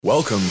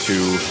Welcome to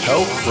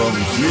Help from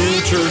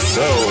Future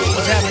Self.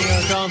 What's happening,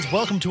 Archons?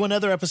 Welcome to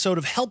another episode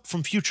of Help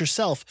from Future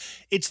Self.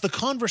 It's the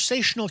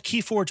conversational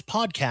Keyforge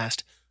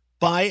podcast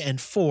by and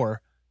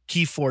for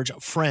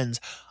Keyforge friends.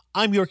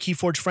 I'm your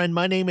Keyforge friend.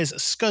 My name is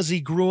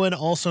Scuzzy Gruen,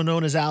 also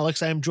known as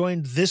Alex. I am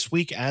joined this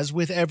week, as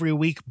with every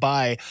week,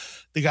 by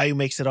the guy who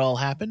makes it all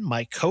happen,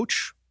 my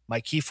coach, my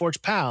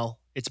Keyforge pal.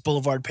 It's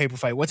Boulevard Paper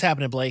Fight. What's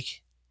happening,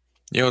 Blake?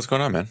 Yeah, what's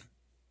going on, man?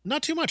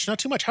 Not too much.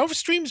 How have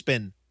streams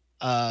been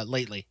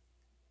lately?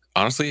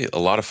 Honestly, a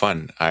lot of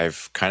fun.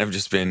 I've kind of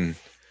just been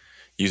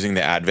using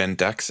the Advent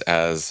decks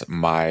as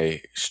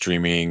my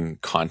streaming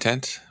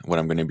content, what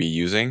I'm going to be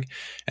using.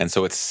 And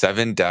so it's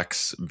 7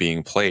 decks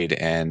being played.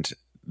 And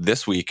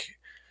this week,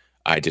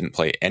 I didn't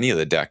play any of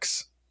the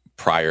decks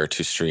prior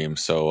to stream.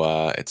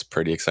 So it's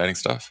pretty exciting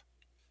stuff.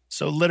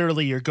 So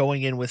literally you're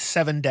going in with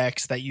 7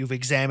 decks that you've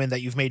examined,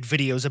 that you've made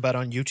videos about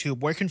on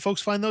YouTube. Where can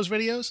folks find those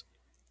videos?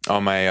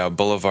 On my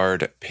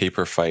Boulevard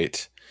Paper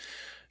Fight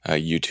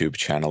YouTube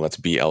channel. That's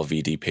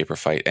BLVD Paper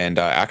Fight. And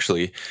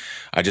actually,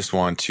 I just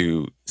want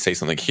to say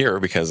something here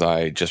because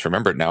I just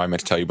remembered now. I meant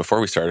to tell you before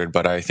we started,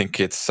 but I think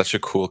it's such a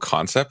cool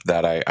concept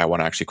that I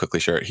want to actually quickly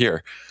share it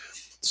here.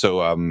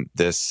 So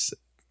this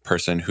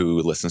person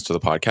who listens to the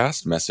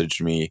podcast messaged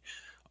me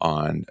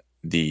on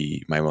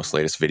my most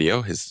latest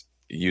video. His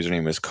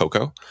username is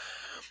Coco.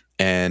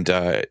 And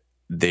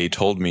they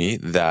told me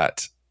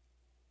that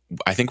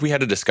I think we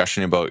had a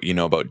discussion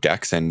about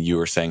decks, and you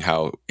were saying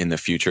how in the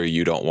future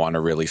you don't want to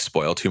really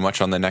spoil too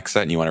much on the next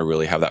set and you want to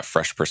really have that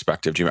fresh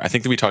perspective. I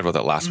think that we talked about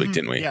that last week,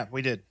 didn't we? Yeah,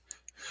 we did.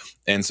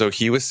 And so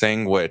he was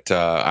saying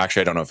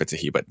actually, I don't know if it's a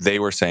he, but they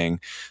were saying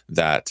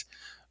that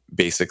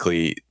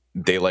basically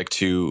they like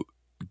to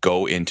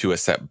go into a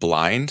set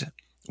blind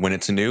when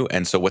it's new.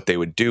 And so what they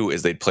would do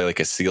is they'd play like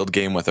a sealed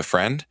game with a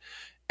friend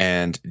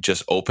and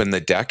just open the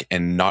deck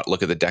and not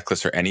look at the deck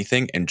list or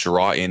anything and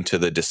draw into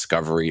the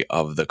discovery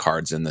of the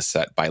cards in the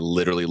set by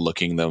literally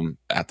looking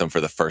at them for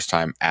the first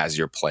time as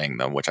you're playing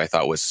them, which I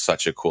thought was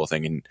such a cool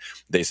thing. And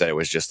they said it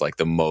was just like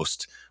the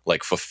most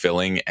like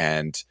fulfilling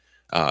and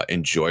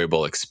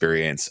enjoyable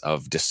experience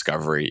of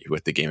discovery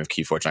with the game of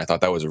Keyforge. And I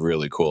thought that was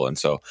really cool. And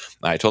so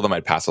I told them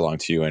I'd pass along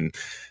to you, and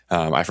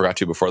I forgot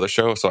to before the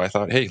show. So I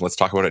thought, hey, let's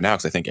talk about it now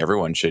because I think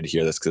everyone should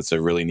hear this because it's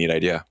a really neat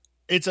idea.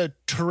 It's a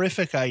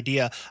terrific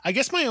idea. I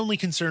guess my only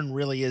concern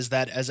really is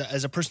that as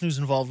a person who's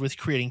involved with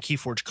creating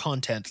Keyforge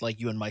content, like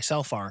you and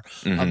myself are,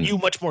 you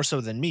much more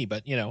so than me,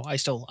 but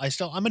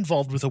I'm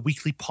involved with a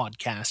weekly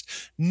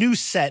podcast. New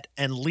set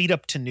and lead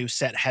up to new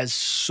set has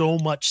so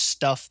much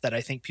stuff that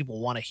I think people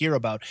want to hear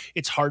about.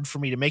 It's hard for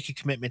me to make a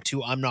commitment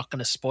to, I'm not going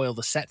to spoil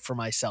the set for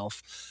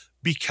myself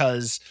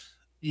because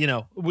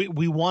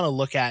we want to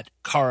look at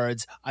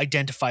cards,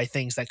 identify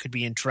things that could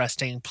be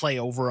interesting, play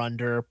over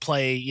under,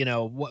 play,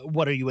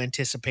 what are you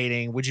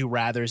anticipating? Would you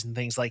rathers and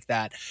things like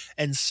that.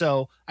 And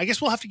so I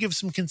guess we'll have to give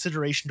some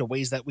consideration to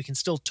ways that we can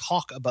still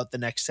talk about the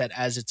next set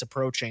as it's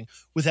approaching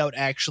without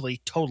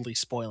actually totally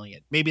spoiling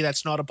it. Maybe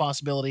that's not a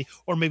possibility,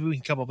 or maybe we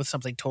can come up with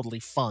something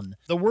totally fun.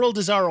 The world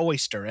is our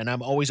oyster, and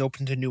I'm always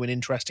open to new and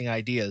interesting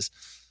ideas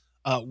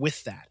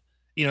with that.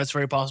 It's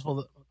very possible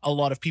that a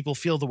lot of people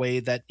feel the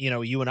way that,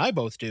 you and I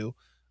both do.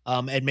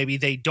 And maybe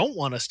they don't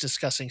want us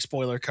discussing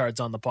spoiler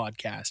cards on the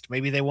podcast.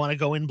 Maybe they want to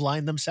go in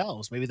blind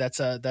themselves. Maybe that's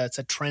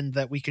a trend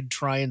that we could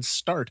try and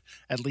start,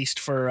 at least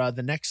for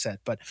the next set.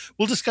 But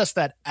we'll discuss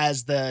that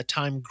as the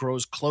time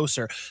grows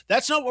closer.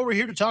 That's not what we're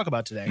here to talk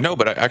about today. No,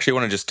 but I actually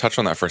want to just touch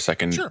on that for a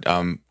second. Sure.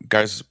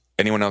 Guys,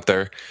 anyone out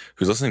there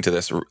who's listening to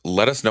this,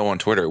 let us know on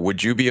Twitter.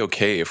 Would you be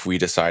okay if we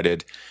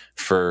decided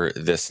for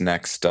this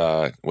next,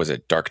 was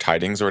it Dark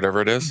Tidings or whatever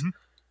it is?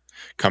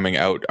 Coming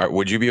out,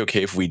 would you be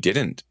okay if we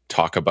didn't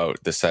talk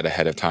about the set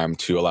ahead of time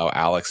to allow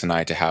Alex and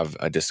I to have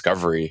a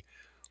discovery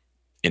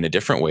in a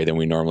different way than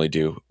we normally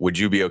do? Would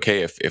you be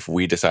okay if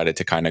we decided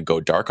to kind of go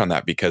dark on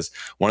that? Because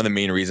one of the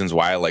main reasons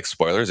why I like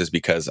spoilers is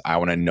because I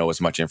want to know as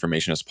much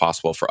information as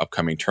possible for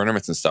upcoming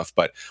tournaments and stuff.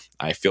 But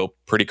I feel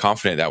pretty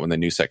confident that when the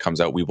new set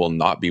comes out, we will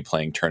not be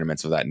playing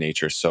tournaments of that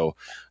nature. So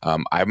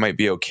I might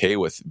be okay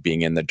with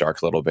being in the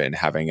dark a little bit and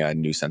having a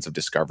new sense of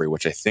discovery,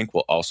 which I think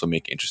will also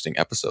make interesting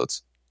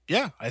episodes.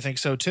 Yeah, I think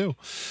so too.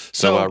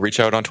 So reach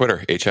out on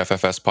Twitter,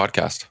 HFFS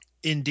Podcast.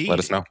 Indeed. Let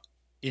us know.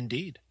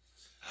 Indeed.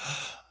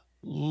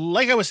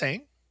 Like I was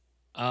saying,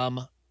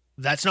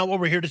 that's not what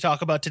we're here to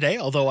talk about today,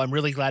 although I'm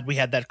really glad we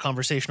had that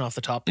conversation off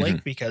the top,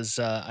 Blake, because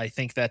I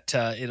think that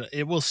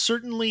it will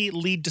certainly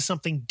lead to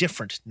something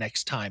different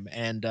next time.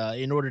 And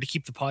in order to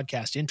keep the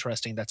podcast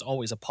interesting, that's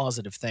always a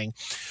positive thing.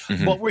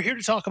 What we're here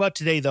to talk about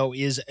today, though,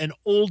 is an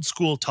old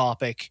school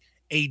topic,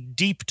 a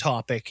deep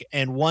topic,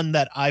 and one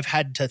that I've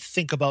had to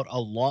think about a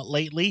lot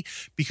lately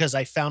because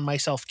I found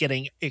myself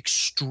getting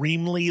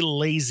extremely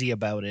lazy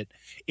about it.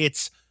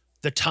 It's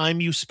the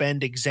time you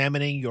spend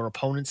examining your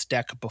opponent's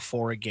deck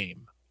before a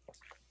game.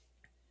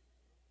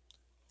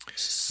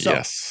 So,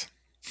 yes.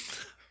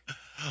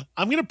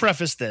 I'm going to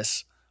preface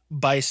this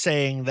by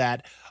saying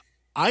that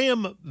I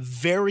am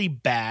very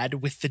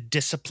bad with the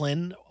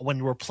discipline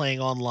when we're playing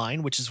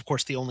online, which is, of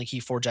course, the only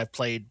Keyforge I've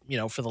played,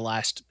 for the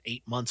last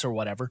 8 months or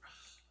whatever.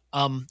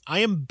 I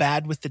am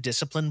bad with the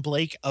discipline,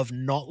 Blake, of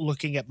not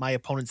looking at my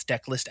opponent's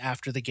deck list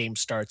after the game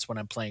starts when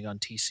I'm playing on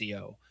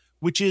TCO.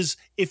 Which is,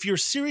 if you're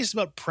serious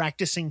about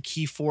practicing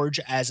Keyforge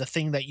as a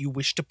thing that you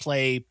wish to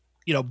play,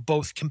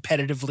 both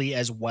competitively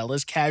as well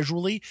as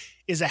casually,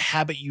 is a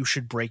habit you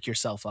should break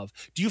yourself of.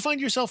 Do you find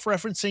yourself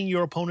referencing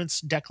your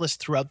opponent's deck list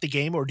throughout the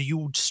game, or do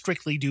you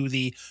strictly do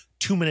the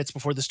 2 minutes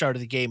before the start of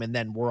the game and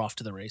then we're off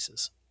to the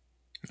races?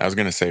 I was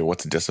going to say,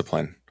 what's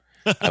discipline?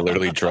 I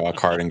literally draw a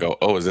card and go,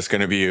 oh, is this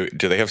going to be,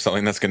 do they have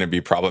something that's going to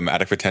be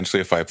problematic potentially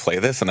if I play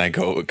this? And I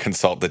go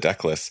consult the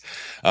deck list.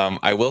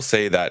 I will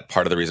say that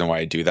part of the reason why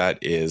I do that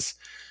is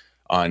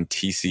on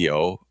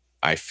TCO,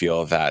 I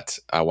feel that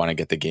I want to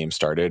get the game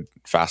started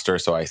faster.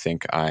 So I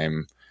think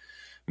I'm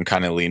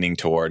kind of leaning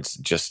towards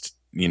just,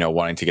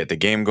 wanting to get the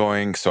game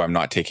going. So I'm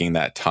not taking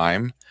that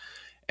time.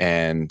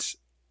 And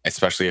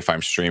especially if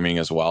I'm streaming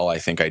as well, I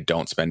think I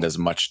don't spend as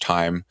much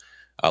time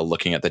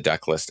looking at the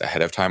deck list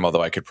ahead of time,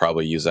 although I could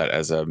probably use that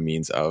as a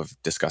means of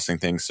discussing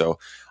things. So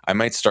I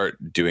might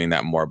start doing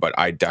that more, but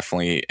I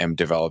definitely am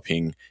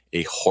developing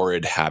a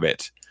horrid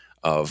habit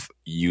of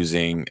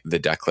using the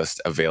deck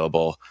list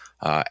available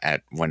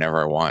at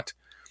whenever I want.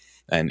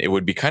 And it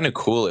would be kind of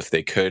cool if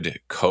they could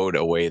code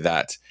a way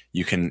that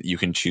you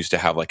can choose to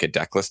have like a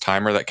deck list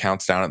timer that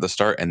counts down at the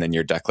start, and then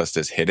your deck list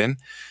is hidden.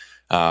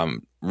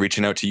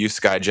 Reaching out to you,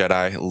 Sky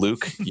Jedi.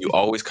 Luke, you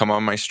always come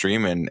on my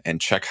stream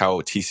and check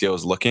how TCO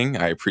is looking.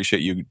 I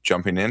appreciate you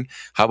jumping in.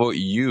 How about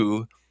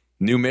you,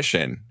 new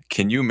mission?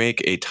 Can you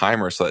make a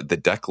timer so that the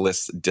deck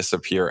lists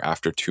disappear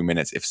after 2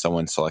 minutes if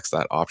someone selects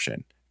that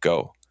option?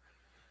 Go.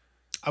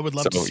 I would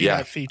love to see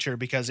that feature,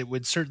 because it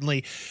would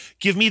certainly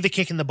give me the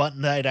kick in the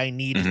button that I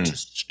need to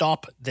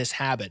stop this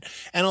habit.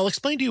 And I'll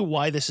explain to you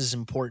why this is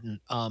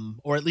important,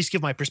 or at least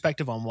give my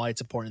perspective on why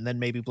it's important. And then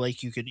maybe,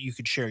 Blake, you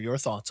could share your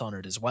thoughts on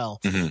it as well.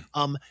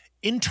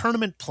 In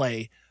tournament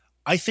play,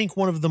 I think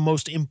one of the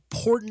most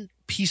important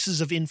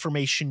pieces of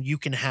information you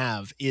can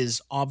have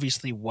is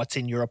obviously what's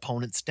in your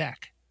opponent's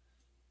deck.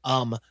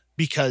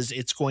 Because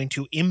it's going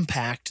to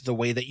impact the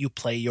way that you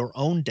play your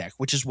own deck,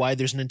 which is why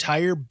there's an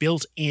entire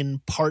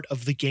built-in part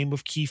of the game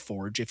of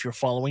Keyforge, if you're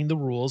following the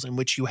rules, in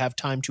which you have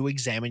time to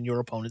examine your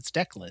opponent's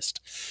deck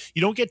list.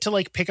 You don't get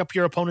to pick up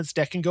your opponent's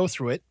deck and go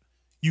through it.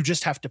 You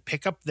just have to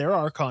pick up their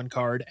Archon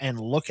card and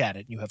look at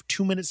it. You have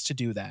 2 minutes to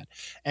do that.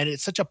 And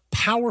it's such a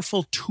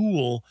powerful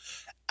tool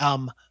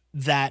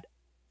that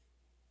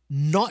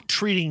not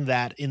treating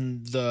that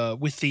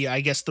with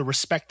the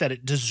respect that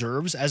it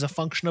deserves as a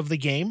function of the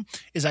game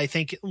is, I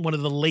think, one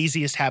of the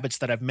laziest habits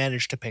that I've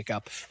managed to pick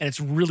up. And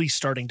it's really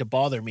starting to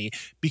bother me,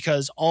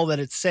 because all that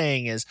it's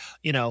saying is,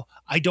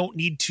 I don't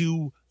need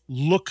to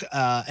look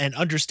and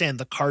understand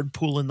the card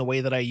pool in the way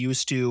that I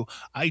used to.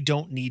 I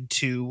don't need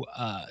to,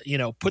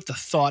 put the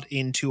thought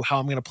into how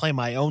I'm going to play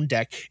my own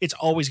deck. It's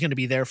always going to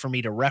be there for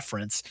me to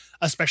reference,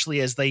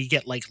 especially as they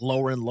get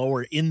lower and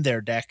lower in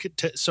their deck.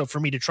 So for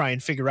me to try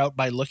and figure out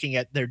by looking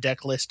at their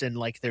deck list and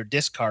their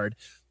discard,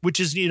 which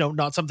is,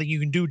 not something you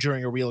can do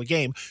during a real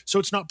game. So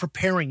it's not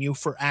preparing you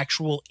for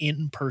actual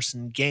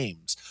in-person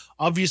games.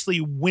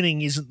 Obviously,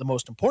 winning isn't the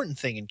most important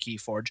thing in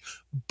Keyforge,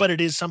 but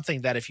it is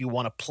something that if you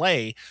want to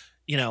play,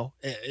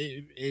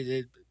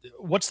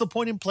 what's the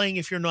point in playing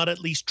if you're not at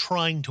least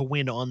trying to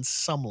win on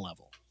some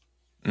level?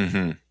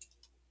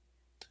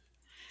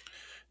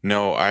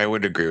 No, I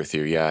would agree with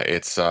you. Yeah,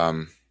 it's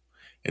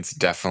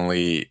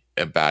definitely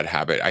a bad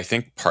habit. I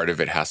think part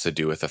of it has to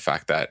do with the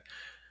fact that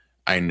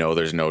I know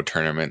there's no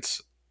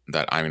tournaments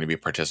that I'm going to be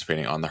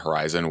participating on the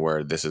horizon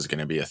where this is going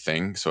to be a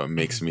thing. So it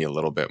makes me a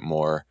little bit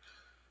more,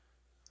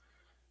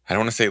 I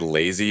don't want to say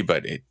lazy,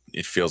 but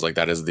it feels like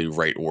that is the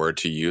right word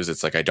to use.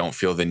 It's I don't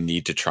feel the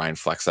need to try and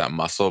flex that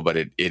muscle, but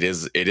it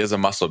is a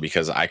muscle,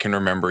 because I can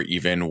remember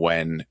even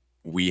when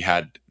we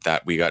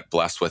got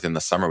blessed with in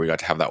the summer, we got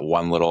to have that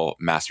one little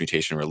mass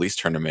mutation release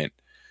tournament,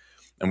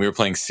 and we were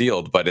playing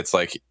sealed, but it's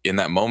in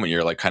that moment,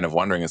 you're kind of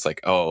wondering, it's I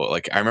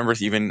remember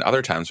even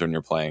other times when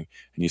you're playing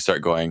and you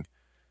start going,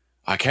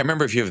 I can't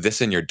remember if you have this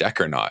in your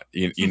deck or not.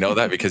 You know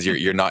that because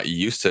you're not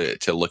used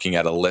to looking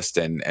at a list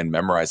and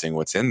memorizing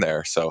what's in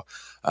there. So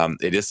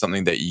it is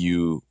something that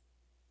you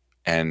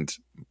and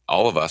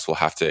all of us will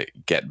have to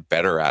get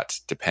better at,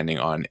 depending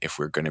on if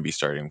we're going to be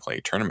starting to play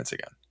tournaments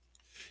again.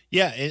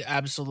 Yeah,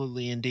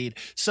 absolutely, indeed.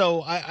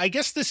 So I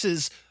guess this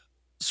is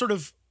sort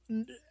of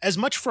as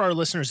much for our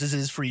listeners as it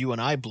is for you and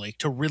I, Blake,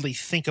 to really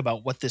think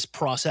about what this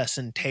process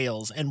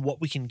entails and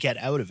what we can get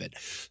out of it.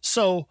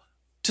 So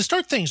to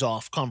start things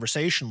off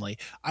conversationally,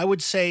 I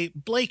would say,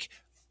 Blake,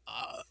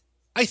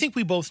 I think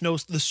we both know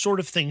the sort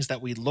of things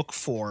that we look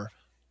for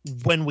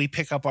when we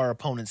pick up our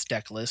opponent's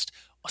deck list.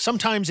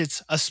 Sometimes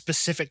it's a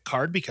specific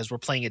card because we're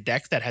playing a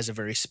deck that has a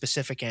very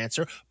specific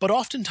answer, but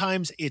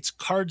oftentimes it's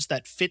cards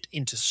that fit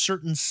into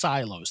certain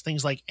silos,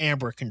 things like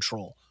Amber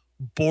control,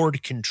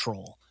 board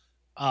control,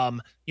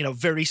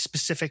 very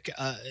specific,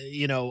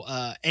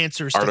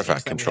 answers.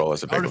 Artifact control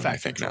is a big one, I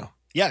think, now.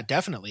 Yeah,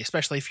 definitely.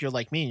 Especially if you're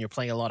like me and you're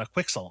playing a lot of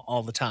Quixel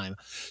all the time.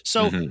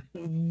 So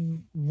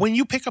when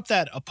you pick up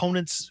that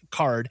opponent's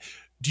card,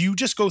 do you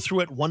just go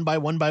through it one by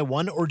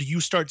one, or do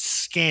you start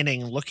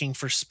scanning looking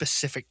for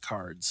specific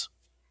cards?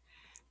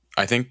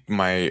 I think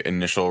my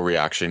initial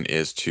reaction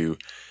is to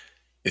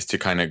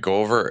kind of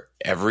go over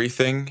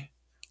everything,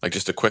 like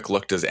just a quick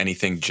look. Does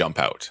anything jump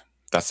out?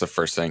 That's the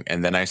first thing,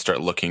 and then I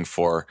start looking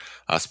for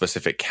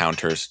specific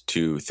counters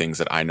to things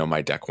that I know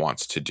my deck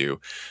wants to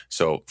do.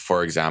 So,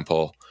 for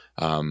example,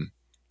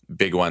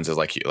 big ones is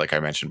like I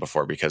mentioned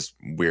before, because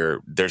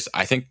there's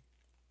I think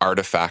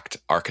artifact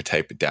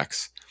archetype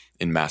decks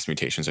in mass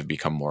mutations have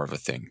become more of a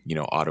thing.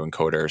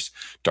 Autoencoders,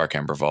 Dark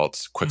Amber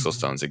Vaults, Quixel Mhm.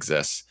 Stones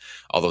exist,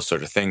 all those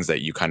sort of things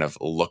that you kind of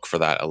look for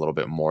that a little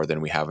bit more than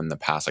we have in the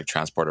past, like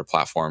transporter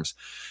platforms.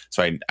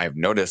 So I've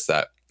noticed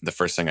that the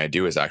first thing I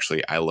do is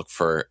actually I look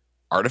for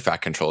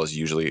artifact control is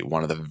usually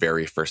one of the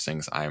very first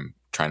things I'm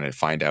trying to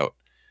find out.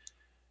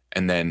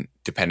 And then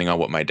depending on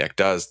what my deck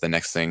does, the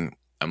next thing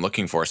I'm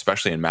looking for,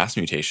 especially in mass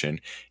mutation,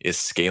 is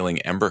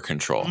scaling Ember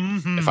control.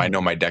 If I Mhm.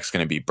 know my deck's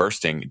going to be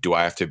bursting, do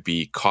I have to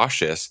be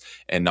cautious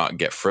and not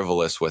get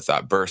frivolous with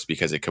that burst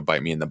because it could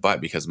bite me in the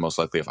butt? Because most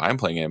likely, if I'm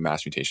playing in a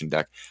mass mutation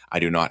deck, I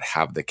do not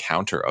have the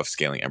counter of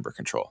scaling Ember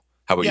control.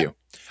 How about Yeah, you?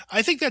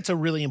 I think that's a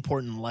really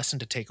important lesson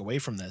to take away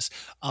from this.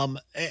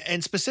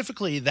 And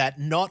specifically that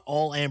not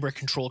all Amber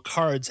control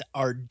cards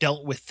are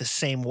dealt with the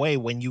same way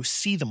when you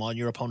see them on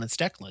your opponent's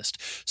deck list.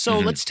 So Hmm.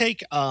 let's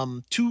take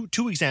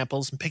two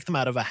examples and pick them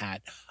out of a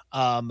hat.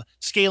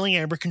 Scaling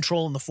Amber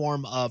control in the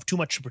form of Too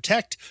Much to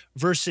Protect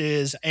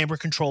versus Amber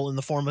control in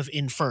the form of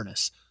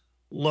Infernus.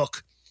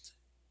 Look,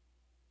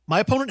 my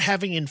opponent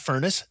having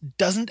Infernus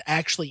doesn't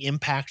actually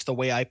impact the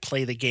way I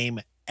play the game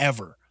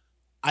ever.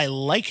 I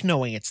like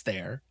knowing it's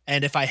there.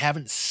 And if I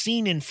haven't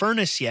seen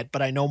Infernus yet,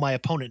 but I know my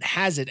opponent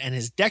has it and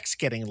his deck's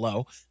getting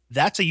low,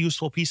 that's a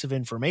useful piece of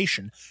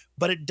information.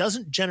 But it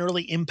doesn't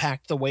generally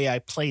impact the way I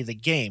play the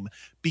game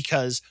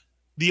because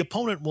the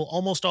opponent will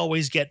almost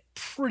always get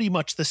pretty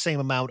much the same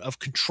amount of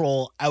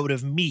control out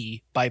of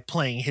me by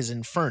playing his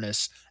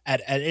Infernus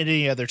at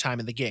any other time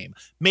in the game.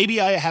 Maybe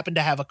I happen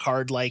to have a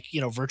card like,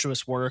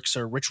 Virtuous Works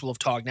or Ritual of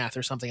Tognath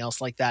or something else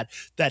like that,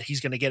 that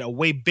he's going to get a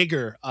way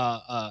bigger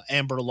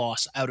amber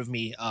loss out of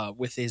me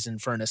with his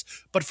Infernus.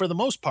 But for the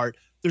most part,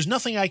 there's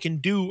nothing I can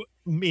do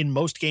in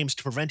most games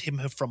to prevent him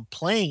from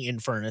playing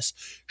Infernus,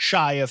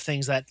 shy of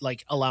things that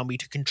like allow me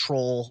to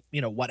control,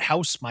 what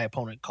house my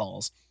opponent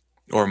calls.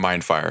 Or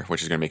Mindfire,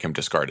 which is going to make him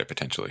discard it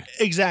potentially.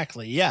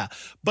 Exactly, yeah.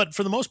 But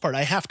for the most part,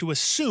 I have to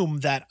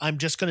assume that I'm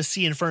just going to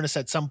see Infernus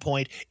at some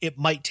point. It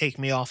might take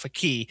me off a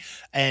key,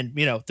 and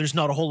there's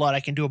not a whole lot I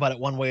can do about it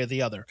one way or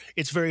the other.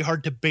 It's very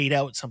hard to bait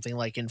out something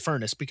like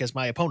Infernus because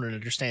my opponent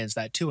understands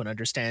that too, and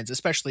understands,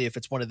 especially if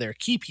it's one of their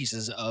key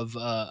pieces of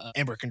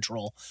Amber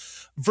control,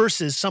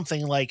 versus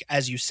something like,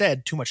 as you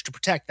said, Too Much to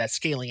Protect, that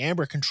scaling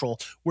Amber control,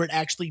 where it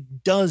actually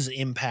does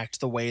impact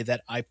the way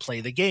that I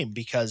play the game.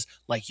 Because,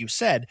 like you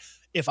said,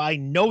 if I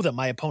know that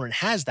my opponent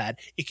has that,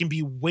 it can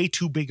be way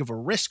too big of a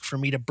risk for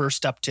me to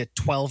burst up to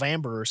 12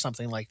 amber or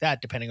something like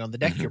that, depending on the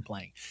deck you're Hmm.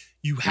 playing.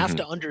 You have Hmm.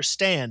 to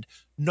understand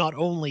not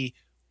only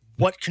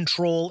what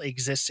control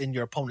exists in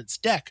your opponent's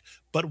deck,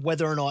 but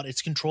whether or not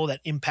it's control that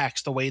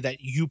impacts the way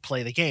that you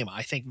play the game.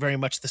 I think very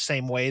much the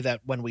same way that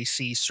when we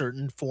see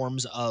certain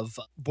forms of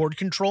board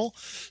control.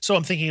 So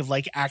I'm thinking of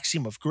like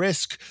Axiom of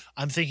Grisk.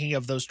 I'm thinking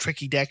of those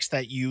tricky decks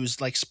that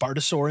use like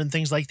Spartosaur and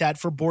things like that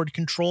for board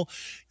control.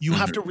 You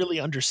have to Hmm. really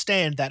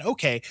understand that,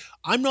 okay,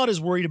 I'm not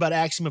as worried about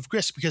Axiom of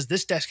Grisk because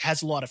this deck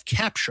has a lot of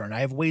capture and I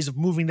have ways of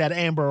moving that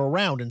amber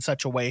around in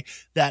such a way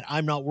that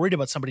I'm not worried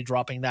about somebody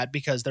dropping that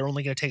because they're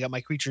only going to take out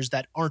my creatures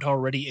that aren't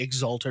already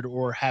exalted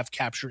or have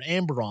captured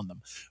amber on them.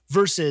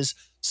 Versus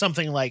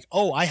something like,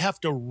 oh, I have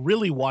to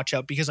really watch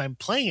out because I'm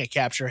playing a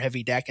capture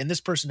heavy deck and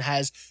this person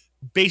has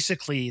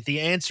basically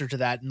the answer to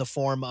that in the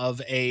form of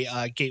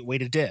a gateway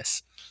to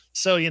dis.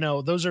 So,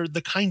 those are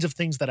the kinds of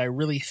things that I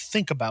really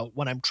think about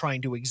when I'm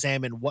trying to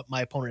examine what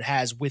my opponent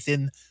has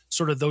within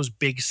sort of those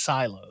big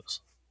silos.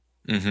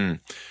 Hmm.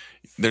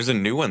 There's a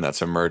new one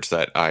that's emerged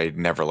that I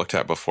never looked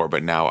at before,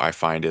 but now I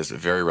find is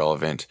very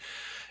relevant.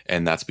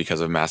 And that's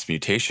because of mass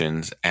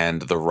mutations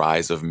and the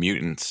rise of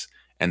mutants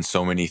and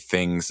so many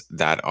things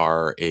that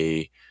are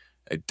a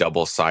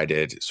double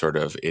sided sort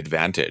of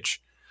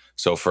advantage.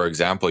 So, for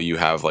example, you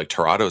have like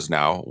Tirados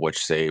now,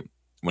 which say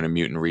when a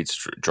mutant reads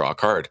draw a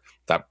card,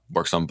 that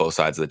works on both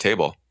sides of the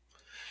table.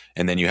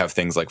 And then you have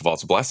things like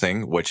Vault's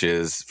Blessing, which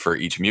is for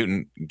each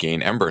mutant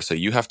gain Ember. So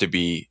you have to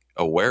be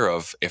aware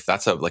of if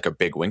that's a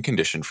big win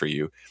condition for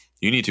you.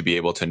 You need to be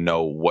able to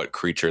know what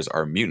creatures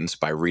are mutants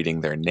by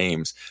reading their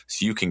names,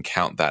 so you can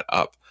count that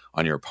up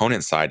on your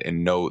opponent's side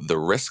and know the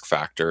risk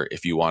factor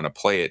if you want to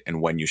play it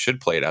and when you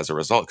should play it as a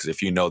result. Because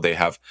if you know they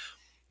have,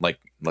 like,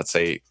 let's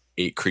say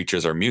 8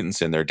 creatures are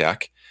mutants in their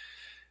deck,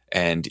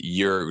 and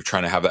you're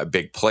trying to have that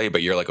big play,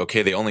 but you're like,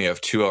 okay, they only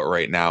have 2 out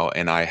right now,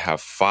 and I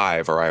have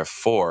 5 or I have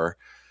 4,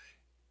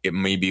 it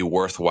may be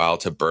worthwhile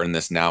to burn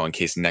this now in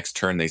case next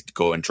turn they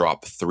go and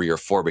drop 3 or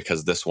 4,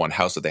 because this one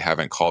house that they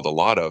haven't called a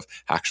lot of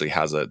actually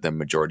has the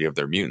majority of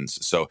their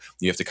mutants. So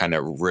you have to kind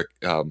of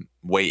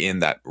weigh in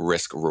that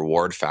risk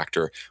reward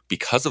factor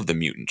because of the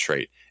mutant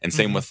trait. And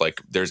same Mhm. with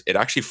like it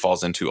actually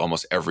falls into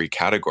almost every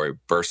category: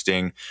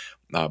 bursting,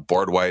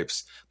 board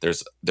wipes.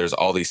 There's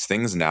all these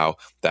things now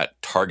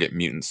that target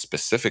mutants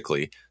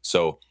specifically.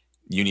 So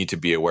you need to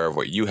be aware of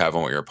what you have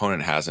and what your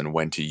opponent has, and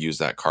when to use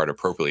that card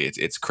appropriately.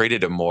 It's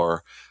created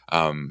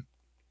um,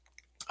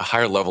 a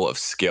higher level of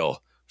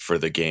skill for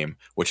the game,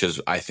 which is,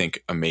 I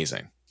think,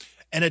 amazing.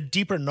 And a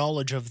deeper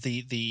knowledge of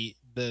the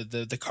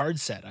card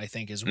set, I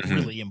think, is Hmm.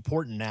 really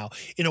important now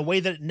in a way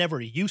that it never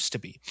used to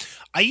be.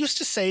 I used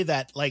to say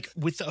that, like,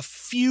 with a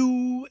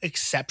few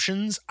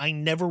exceptions, I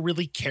never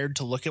really cared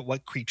to look at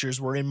what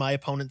creatures were in my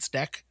opponent's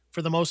deck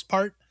for the most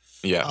part.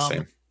 Yeah, Um,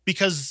 same.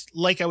 because,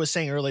 like I was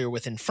saying earlier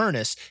with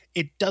Infernus,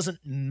 it doesn't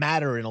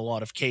matter in a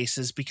lot of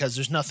cases because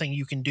there's nothing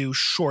you can do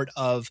short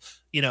of,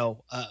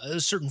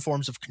 certain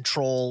forms of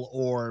control,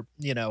 or,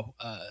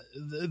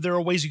 there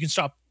are ways you can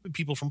stop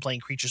people from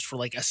playing creatures for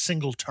like a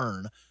single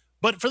turn.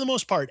 But for the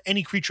most part,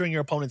 any creature in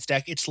your opponent's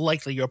deck, it's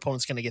likely your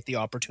opponent's going to get the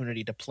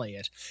opportunity to play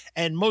it.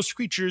 And most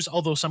creatures,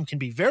 although some can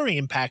be very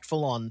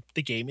impactful on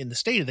the game, in the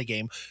state of the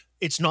game,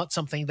 it's not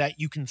something that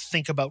you can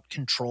think about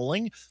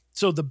controlling.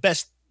 So the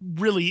best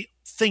really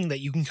thing that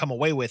you can come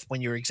away with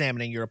when you're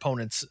examining your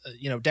opponent's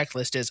deck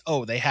list is,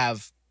 oh, they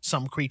have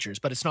some creatures,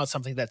 but it's not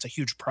something that's a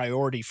huge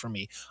priority for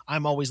me.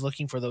 I'm always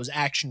looking for those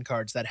action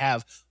cards that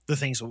have the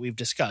things that we've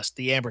discussed: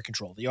 the amber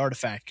control, the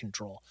artifact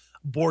control,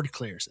 board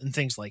clears, and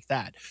things like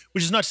that.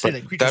 Which is not to say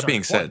But that creatures that aren't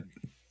being said,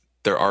 important.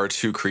 there are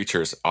two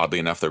creatures, oddly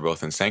enough, they're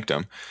both in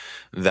Sanctum,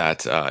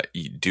 that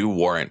do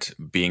warrant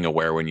being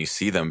aware when you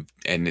see them.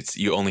 And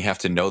you only have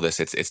to know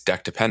this. It's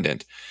deck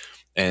dependent.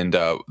 And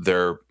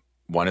they're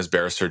one is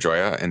Barrister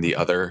Joya, and the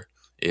other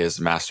is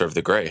Master of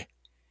the Gray.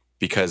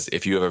 Because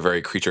if you have a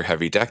very creature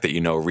heavy deck that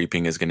you know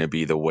reaping is going to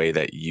be the way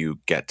that you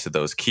get to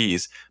those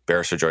keys,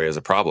 Barrister Joya is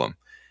a problem.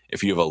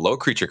 If you have a low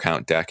creature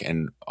count deck,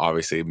 and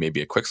obviously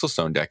maybe a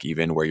Quixelstone deck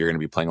even, where you're going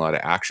to be playing a lot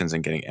of actions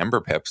and getting Ember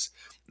pips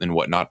and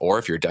whatnot, or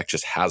if your deck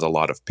just has a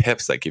lot of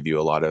pips that give you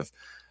a lot of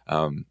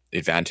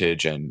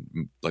advantage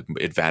and like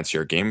advance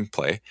your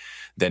gameplay,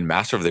 then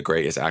Master of the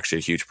Gray is actually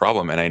a huge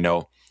problem. And I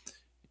know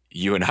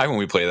you and I, when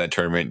we played that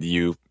tournament,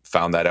 you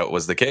found that out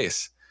was the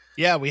case.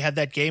 Yeah, we had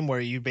that game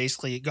where you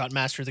basically got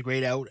Master of the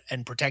Great out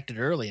and protected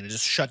early, and it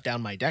just shut down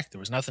my deck. There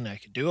was nothing I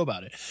could do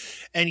about it.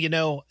 And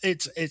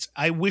it's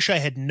I wish I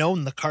had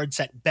known the card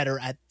set better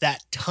at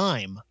that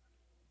time,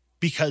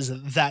 because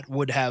that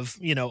would have,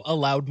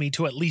 allowed me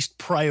to at least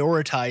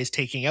prioritize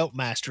taking out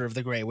Master of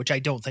the Gray, which I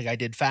don't think I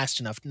did fast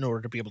enough in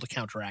order to be able to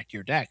counteract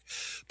your deck.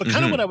 But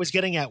kind of what Hmm. I was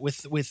getting at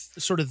with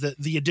sort of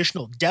the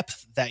additional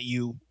depth that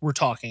you were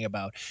talking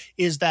about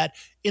is that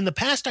in the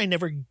past I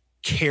never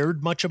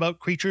cared much about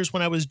creatures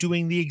when I was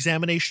doing the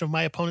examination of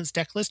my opponent's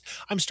deck list.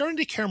 I'm starting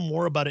to care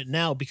more about it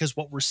now, because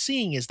what we're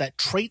seeing is that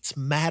traits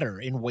matter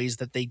in ways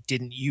that they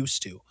didn't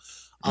used to.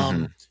 Hmm.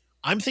 Um,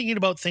 I'm thinking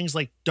about things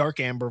like Dark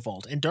Amber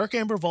Vault. And Dark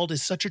Amber Vault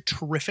is such a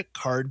terrific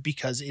card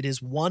because it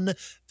is one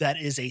that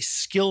is a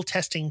skill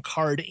testing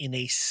card in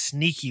a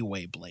sneaky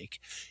way, Blake.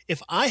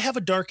 If I have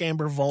a Dark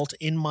Amber Vault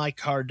in my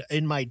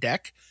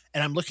deck,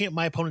 and I'm looking at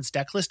my opponent's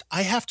deck list,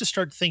 I have to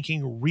start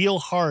thinking real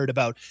hard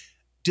about,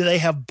 do they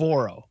have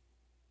Borrow?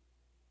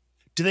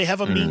 Do they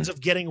have a means Hmm. of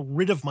getting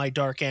rid of my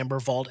Dark Amber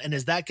Vault? And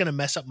is that going to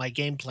mess up my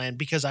game plan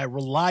because I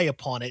rely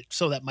upon it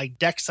so that my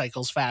deck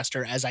cycles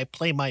faster as I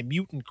play my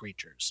mutant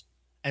creatures?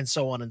 And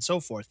so on and so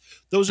forth.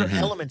 Those are Hmm.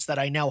 elements that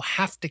I now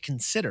have to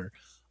consider.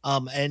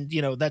 And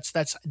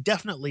that's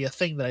definitely a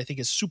thing that I think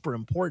is super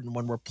important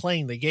when we're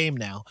playing the game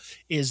now,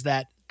 is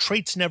that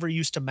traits never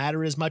used to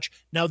matter as much.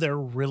 Now they're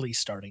really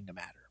starting to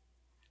matter.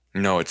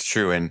 No, it's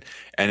true, and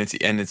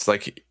it's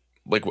like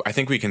I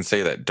think we can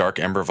say that Dark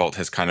Ember Vault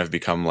has kind of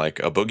become like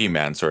a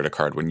boogeyman sort of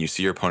card. When you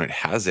see your opponent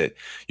has it,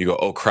 you go,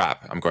 "Oh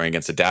crap, I'm going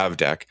against a Dav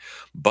deck."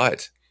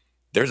 But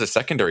there's a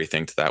secondary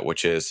thing to that,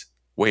 which is,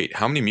 wait,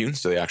 how many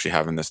mutants do they actually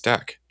have in this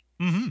deck?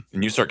 Mm-hmm.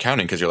 And you start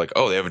counting because you're like,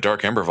 "Oh, they have a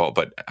Dark Ember Vault,"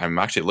 but I'm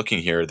actually looking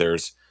here.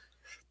 There's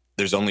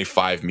only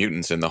 5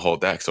 mutants in the whole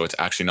deck, so it's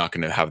actually not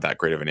going to have that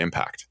great of an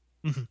impact.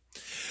 Mm-hmm.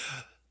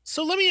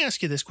 So let me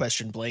ask you this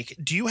question, Blake.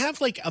 Do you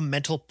have like a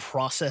mental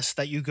process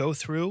that you go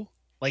through?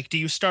 Like, do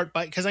you start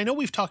by, because I know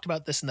we've talked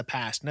about this in the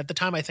past, and at the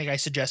time I think I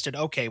suggested,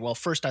 okay, well,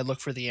 first I look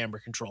for the amber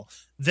control,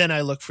 then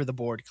I look for the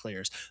board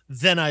clears,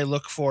 then I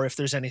look for if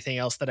there's anything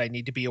else that I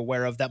need to be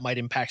aware of that might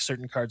impact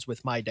certain cards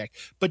with my deck.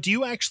 But do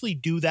you actually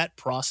do that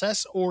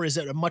process, or is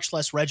it a much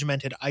less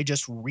regimented? I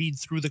just read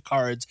through the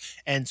cards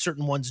and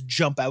certain ones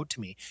jump out to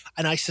me.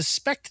 And I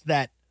suspect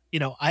that,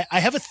 I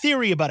have a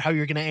theory about how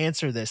you're going to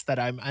answer this that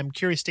I'm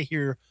curious to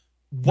hear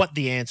what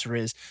the answer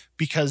is,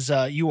 because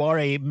you are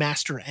a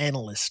master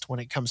analyst when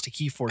it comes to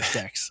Keyforge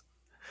decks.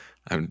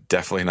 I'm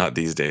definitely not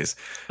these days.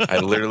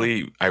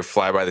 I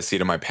fly by the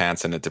seat of my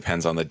pants, and it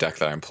depends on the deck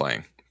that I'm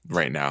playing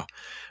right now.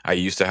 I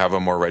used to have a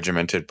more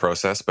regimented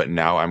process, but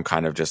now I'm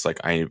kind of just like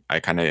I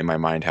kind of in my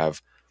mind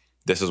have,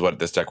 this is what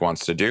this deck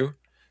wants to do.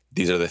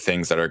 These are the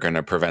things that are going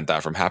to prevent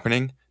that from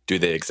happening. Do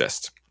they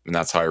exist? And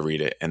that's how I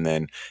read it. And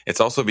then it's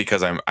also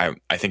because I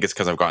think it's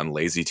because I've gotten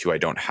lazy too. I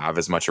don't have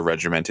as much a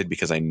regimented,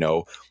 because I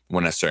know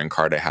when a certain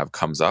card I have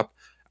comes up,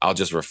 I'll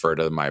just refer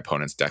to my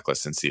opponent's deck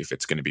list and see if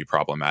it's going to be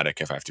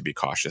problematic, if I have to be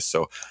cautious.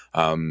 So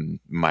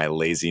my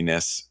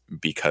laziness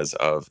because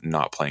of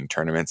not playing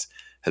tournaments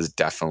has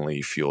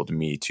definitely fueled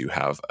me to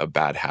have a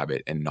bad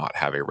habit and not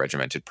have a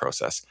regimented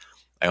process.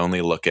 I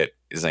only look at,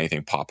 does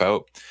anything pop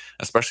out,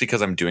 especially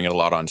because I'm doing it a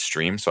lot on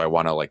stream. So I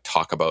want to like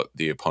talk about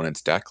the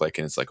opponent's deck, like,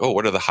 and it's like, oh,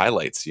 what are the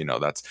highlights? You know,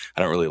 that's,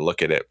 I don't really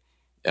look at it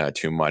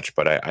too much,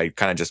 but I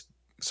kind of just,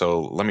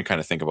 so let me kind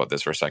of think about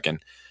this for a second.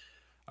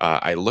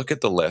 I look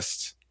at the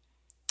list,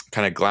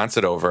 kind of glance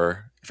it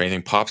over. If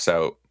anything pops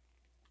out,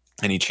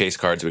 any chase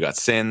cards, we got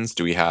Sins.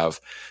 Do we have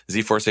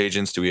Z-Force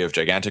agents? Do we have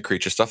gigantic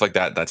creatures? Stuff like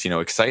that. That's, you know,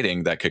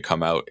 exciting that could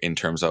come out in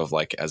terms of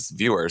like, as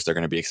viewers, they're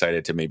going to be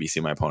excited to maybe see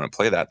my opponent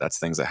play that. That's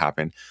things that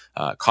happen.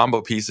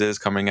 Combo pieces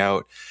coming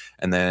out,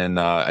 and then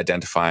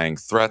identifying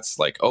threats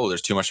like, oh,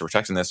 there's too much to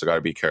protect in this. So got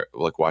to be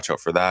like, watch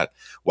out for that.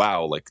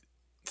 Wow, like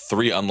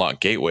 3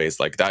 unlocked gateways,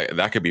 like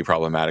that could be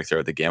problematic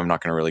throughout the game. I'm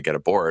not going to really get a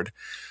board.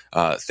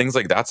 Things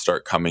like that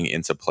start coming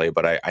into play.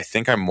 But I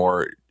think I'm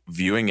more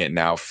viewing it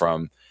now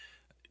from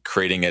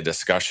creating a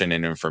discussion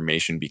and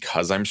information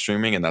because I'm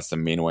streaming, and that's the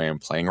main way I'm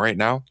playing right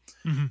now.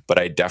 Mm-hmm. But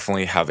I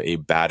definitely have a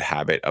bad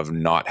habit of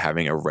not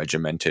having a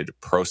regimented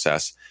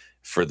process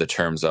for the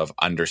terms of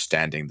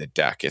understanding the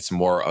deck. It's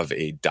more of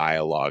a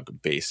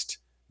dialogue based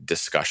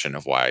discussion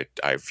of why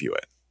I view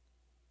it.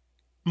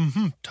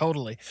 Mm-hmm,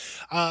 totally.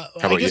 How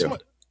about I guess you?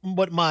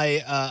 What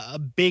my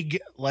big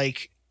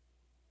like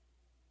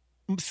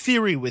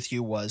theory with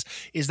you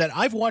is that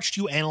I've watched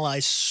you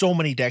analyze so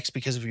many decks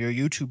because of your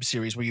YouTube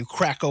series where you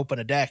crack open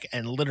a deck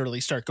and literally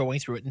start going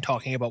through it and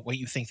talking about what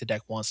you think the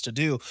deck wants to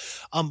do.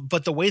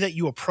 But the way that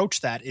you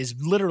approach that is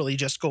literally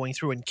just going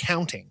through and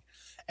counting.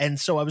 And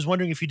so I was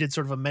wondering if you did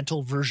sort of a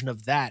mental version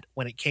of that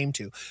when it came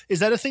to. Is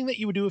that a thing that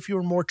you would do if you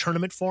were more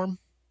tournament form?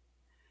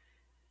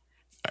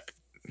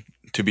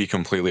 To be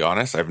completely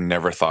honest, I've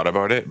never thought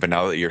about it, but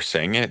now that you're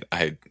saying it,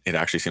 it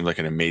actually seems like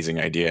an amazing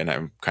idea, and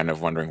I'm kind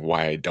of wondering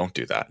why I don't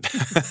do that.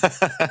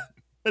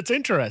 That's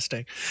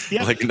interesting.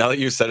 Yeah. Like now that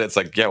you said it, it's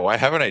like, yeah, why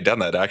haven't I done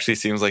that? It actually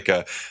seems like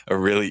a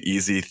really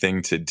easy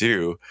thing to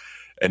do.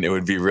 And it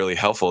would be really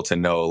helpful to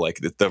know, like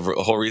the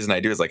whole reason I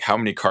do is like how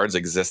many cards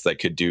exist that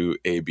could do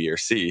A, B, or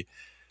C.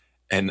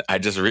 And I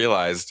just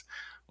realized,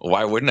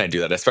 why wouldn't I do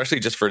that? Especially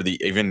just for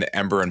even the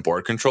Ember and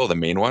board control, the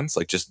main ones,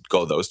 like just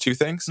go those 2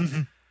 things.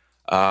 Mm-hmm.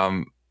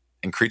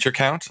 And creature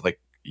count,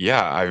 like,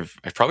 yeah,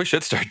 I probably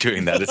should start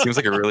doing that. It seems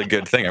like a really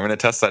good thing. I'm going to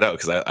test that out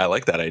because I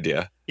like that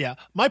idea. Yeah.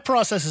 My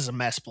process is a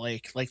mess,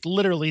 Blake. Like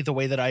literally the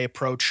way that I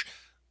approach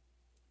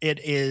it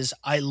is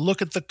I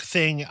look at the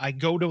thing, I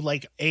go to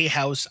like a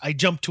house, I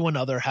jump to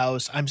another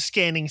house, I'm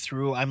scanning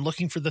through, I'm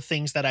looking for the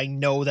things that I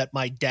know that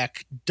my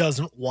deck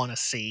doesn't want to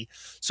see.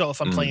 So if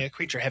I'm playing a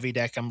creature heavy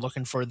deck, I'm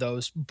looking for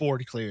those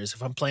board clears.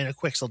 If I'm playing a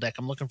Quixel deck,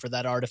 I'm looking for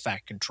that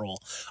artifact control.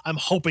 I'm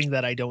hoping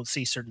that I don't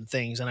see certain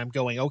things, and I'm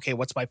going, okay,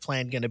 what's my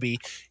plan going to be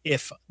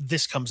if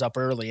this comes up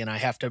early and I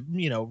have to,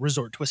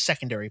 resort to a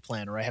secondary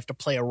plan, or I have to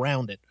play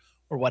around it,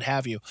 or what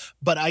have you.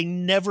 But I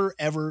never,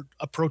 ever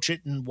approach it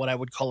in what I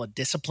would call a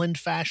disciplined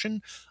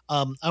fashion.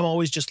 I'm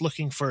always just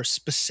looking for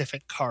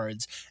specific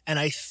cards. And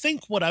I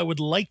think what I would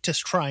like to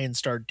try and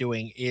start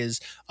doing is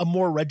a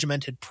more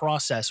regimented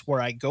process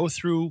where I go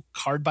through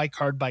card by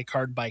card by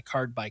card by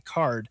card by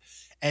card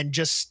and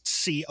just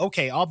see,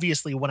 okay,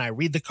 obviously when I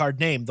read the card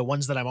name, the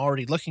ones that I'm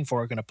already looking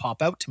for are going to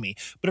pop out to me,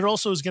 but it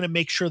also is going to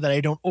make sure that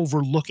I don't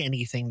overlook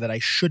anything that I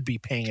should be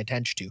paying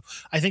attention to.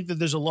 I think that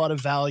there's a lot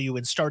of value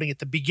in starting at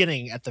the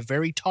beginning, at the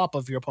very top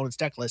of your opponent's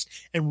deck list,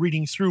 and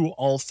reading through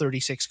all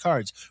 36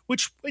 cards,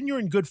 which when you're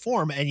in good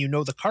form and you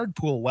know the card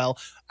pool well,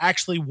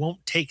 actually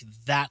won't take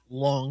that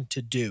long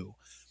to do.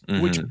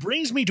 Mm-hmm. Which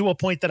brings me to a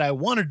point that I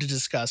wanted to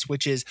discuss,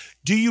 which is,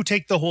 do you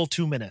take the whole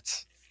 2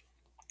 minutes?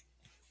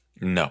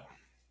 No.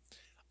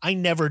 I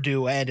never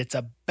do, and it's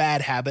a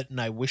bad habit, and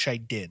I wish I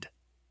did.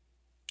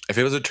 If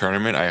it was a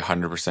tournament, I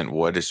 100%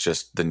 would. It's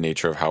just the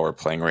nature of how we're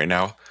playing right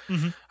now.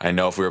 Mm-hmm. I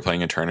know if we were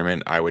playing a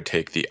tournament, I would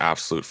take the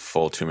absolute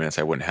full 2 minutes.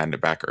 I wouldn't hand it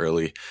back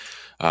early.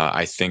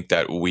 I think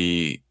that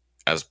we,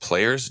 as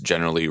players,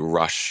 generally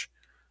rush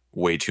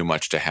way too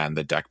much to hand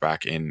the deck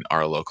back in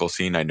our local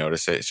scene. I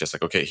notice it. It's just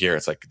like, okay, here,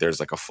 it's like there's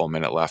like a full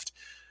minute left.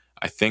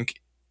 I think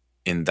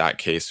in that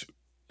case,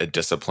 a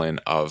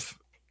discipline of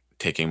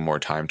taking more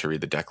time to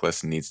read the deck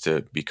list needs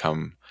to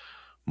become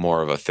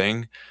more of a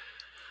thing.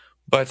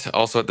 But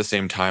also at the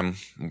same time,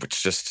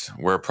 it's just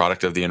we're a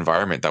product of the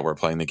environment that we're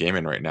playing the game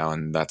in right now.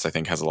 And that's, I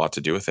think, has a lot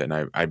to do with it.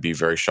 And I'd be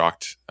very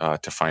shocked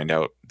to find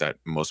out that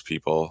most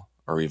people,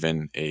 or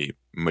even a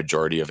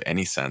majority of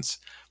any sense,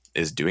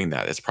 is doing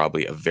that. It's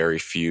probably a very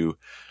few,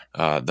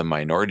 the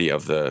minority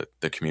of the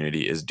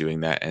community is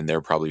doing that. And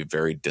they're probably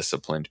very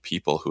disciplined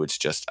people who it's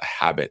just a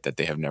habit that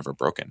they have never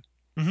broken.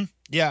 Mhm.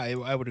 Yeah,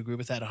 I would agree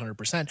with that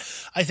 100%.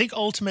 I think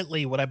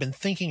ultimately what I've been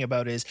thinking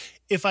about is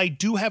if I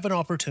do have an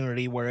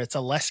opportunity where it's a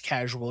less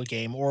casual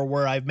game or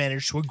where I've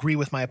managed to agree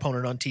with my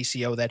opponent on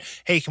TCO that,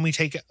 hey, can we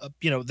take,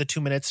 the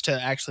 2 minutes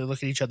to actually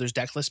look at each other's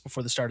deck list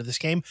before the start of this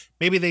game?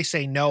 Maybe they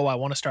say, no, I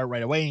want to start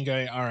right away and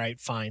go, all right,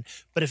 fine.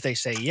 But if they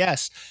say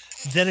yes,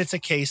 then it's a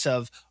case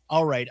of,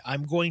 all right,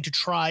 I'm going to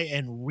try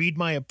and read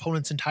my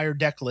opponent's entire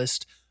deck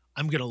list.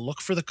 I'm going to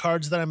look for the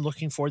cards that I'm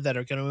looking for that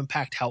are going to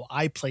impact how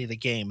I play the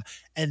game.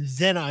 And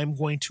then I'm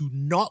going to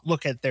not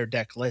look at their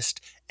deck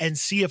list and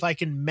see if I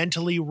can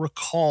mentally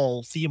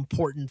recall the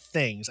important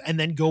things and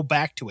then go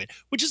back to it,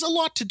 which is a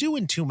lot to do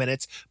in 2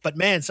 minutes. But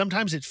man,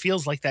 sometimes it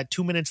feels like that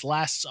 2 minutes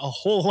lasts a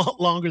whole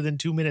lot longer than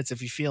 2 minutes,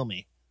 if you feel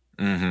me.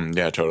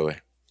 Yeah, totally.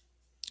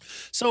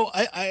 So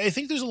I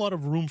think there's a lot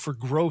of room for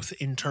growth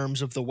in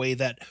terms of the way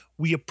that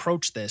we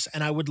approach this.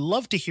 And I would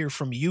love to hear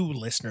from you,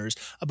 listeners,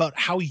 about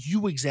how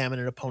you examine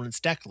an opponent's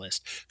deck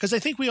list. Because I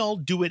think we all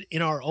do it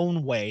in our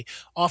own way.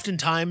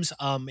 Oftentimes,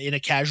 in a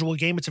casual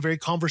game, it's a very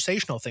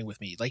conversational thing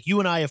with me. Like you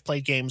and I have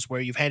played games where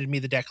you've handed me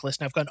the deck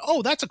list and I've gone,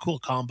 oh, that's a cool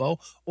combo.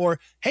 Or,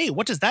 hey,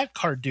 what does that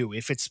card do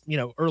if it's,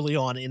 early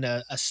on in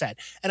a set?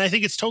 And I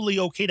think it's totally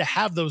okay to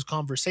have those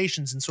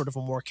conversations in sort of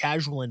a more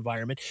casual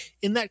environment.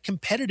 In that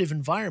competitive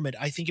environment,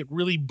 I think it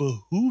really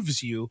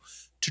behooves you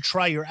to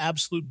try your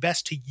absolute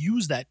best to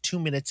use that 2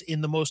 minutes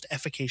in the most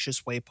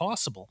efficacious way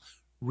possible.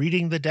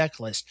 Reading the deck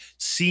list,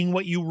 seeing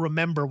what you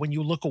remember when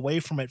you look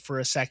away from it for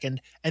a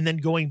second, and then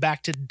going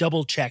back to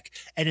double check.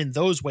 And in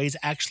those ways,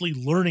 actually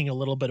learning a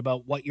little bit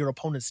about what your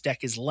opponent's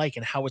deck is like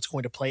and how it's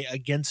going to play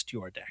against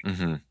your deck.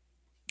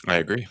 I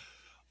agree.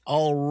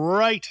 All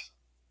right.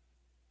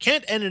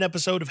 Can't end an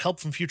episode of Help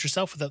from Future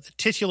Self without the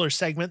titular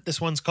segment.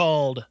 This one's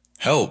called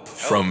Help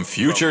from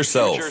Future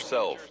Self.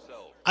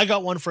 I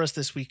got one for us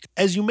this week.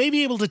 As you may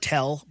be able to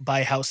tell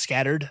by how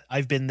scattered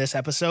I've been this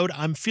episode,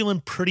 I'm feeling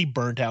pretty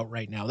burnt out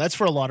right now. That's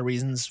for a lot of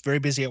reasons. Very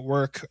busy at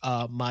work.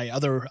 My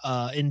other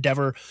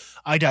endeavor,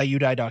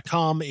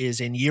 idieyouDie.com,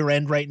 is in year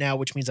end right now,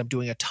 which means I'm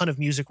doing a ton of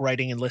music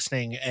writing and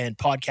listening and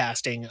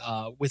podcasting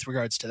with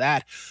regards to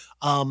that.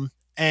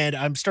 And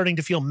I'm starting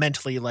to feel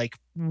mentally like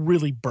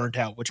really burnt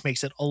out, which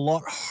makes it a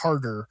lot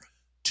harder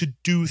to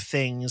do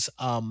things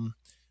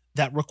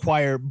that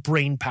require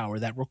brain power,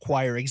 that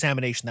require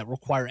examination, that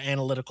require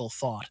analytical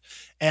thought.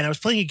 And I was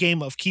playing a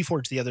game of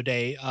Keyforge the other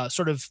day,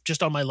 sort of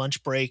just on my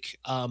lunch break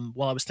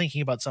while I was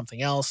thinking about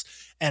something else.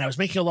 And I was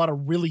making a lot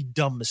of really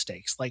dumb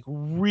mistakes, like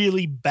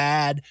really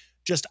bad.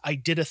 Just I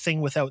did a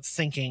thing without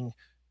thinking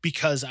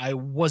because I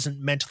wasn't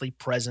mentally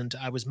present.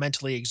 I was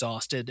mentally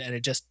exhausted and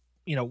it just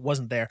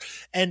wasn't there.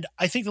 And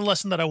I think the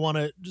lesson that I want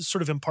to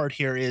sort of impart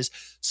here is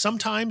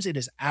sometimes it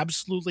is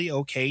absolutely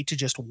okay to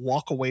just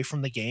walk away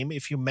from the game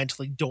if you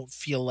mentally don't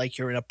feel like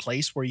you're in a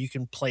place where you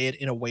can play it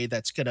in a way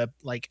that's going to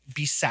like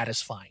be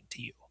satisfying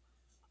to you.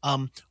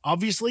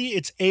 Obviously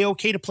it's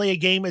a-okay to play a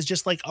game as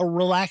just like a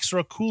relax or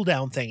a cool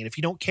down thing. And if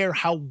you don't care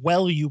how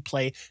well you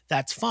play,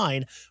 that's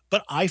fine.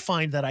 But I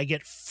find that I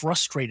get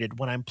frustrated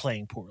when I'm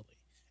playing poorly.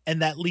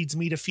 And that leads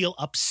me to feel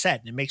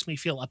upset. It makes me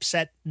feel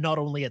upset not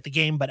only at the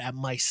game, but at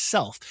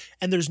myself.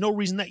 And there's no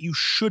reason that you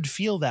should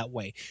feel that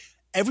way.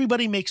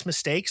 Everybody makes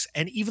mistakes,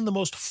 and even the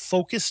most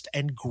focused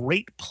and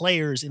great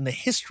players in the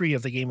history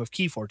of the game of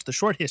Keyforge, the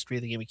short history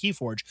of the game of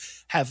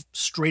Keyforge, have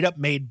straight up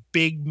made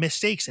big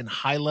mistakes in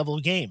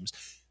high-level games.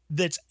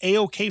 That's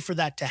a-okay for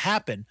that to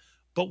happen.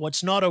 But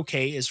what's not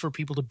okay is for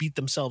people to beat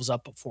themselves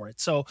up for it.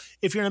 So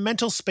if you're in a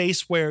mental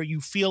space where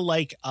you feel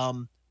like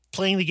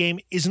playing the game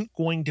isn't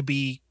going to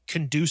be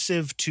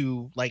conducive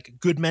to like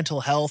good mental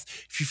health,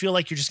 if you feel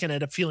like you're just going to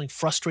end up feeling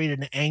frustrated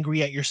and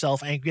angry at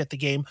yourself, angry at the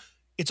game,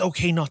 it's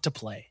okay not to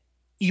play.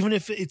 Even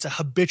if it's a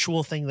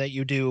habitual thing that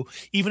you do,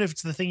 even if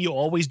it's the thing you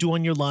always do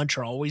on your lunch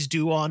or always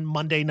do on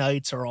Monday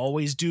nights or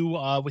always do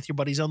with your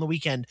buddies on the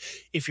weekend,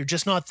 if you're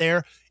just not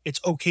there, it's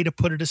okay to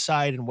put it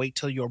aside and wait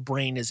till your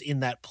brain is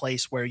in that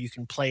place where you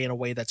can play in a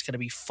way that's going to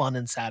be fun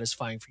and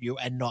satisfying for you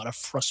and not a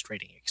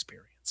frustrating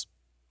experience.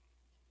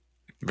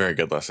 Very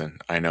good lesson.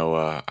 I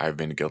know I've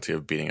been guilty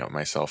of beating up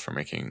myself for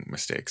making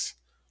mistakes.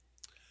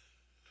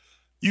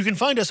 You can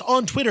find us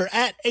on Twitter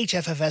at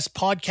HFFS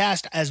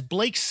Podcast. As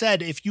Blake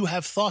said, if you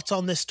have thoughts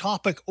on this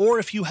topic or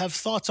if you have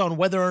thoughts on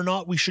whether or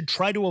not we should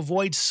try to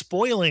avoid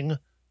spoiling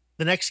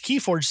the next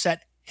Keyforge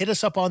set, hit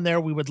us up on there.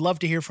 We would love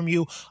to hear from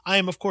you. I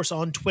am, of course,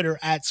 on Twitter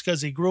at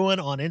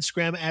ScuzzyGruen, on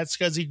Instagram at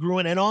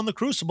ScuzzyGruen, and on the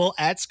Crucible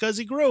at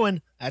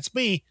ScuzzyGruen. That's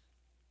me.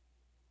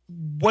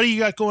 What do you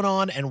got going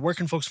on, and where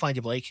can folks find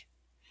you, Blake?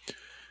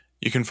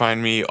 You can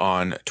find me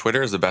on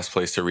Twitter is the best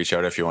place to reach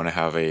out if you want to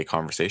have a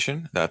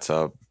conversation. That's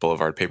a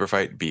Boulevard Paper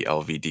Fight,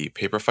 BLVD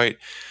Paper Fight.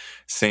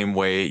 Same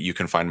way you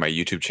can find my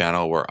YouTube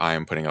channel where I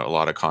am putting out a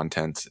lot of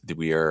content.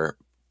 We are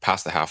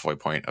past the halfway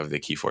point of the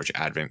Keyforge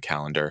Advent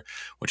calendar,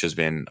 which has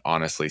been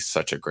honestly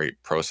such a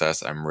great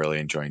process. I'm really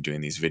enjoying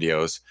doing these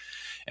videos.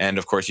 And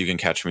of course, you can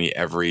catch me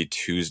every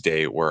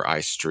Tuesday where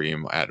I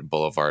stream at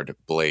Boulevard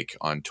Blake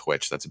on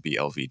Twitch. That's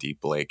BLVD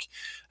Blake.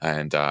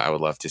 And I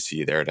would love to see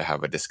you there to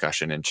have a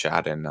discussion and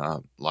chat. And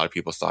a lot of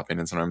people stop in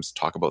and sometimes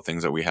talk about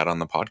things that we had on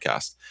the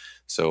podcast.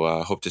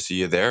 So hope to see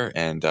you there,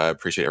 and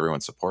appreciate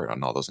everyone's support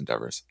on all those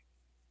endeavors.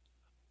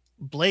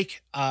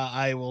 Blake,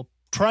 I will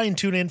try and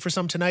tune in for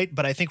some tonight,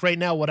 but I think right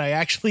now what I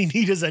actually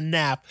need is a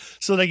nap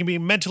so that I can be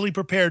mentally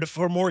prepared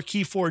for more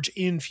Keyforge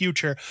in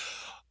future.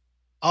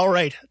 All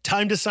right,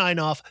 time to sign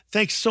off.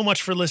 Thanks so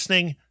much for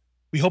listening.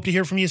 We hope to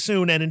hear from you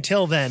soon, and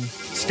until then,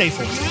 stay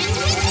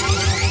forged.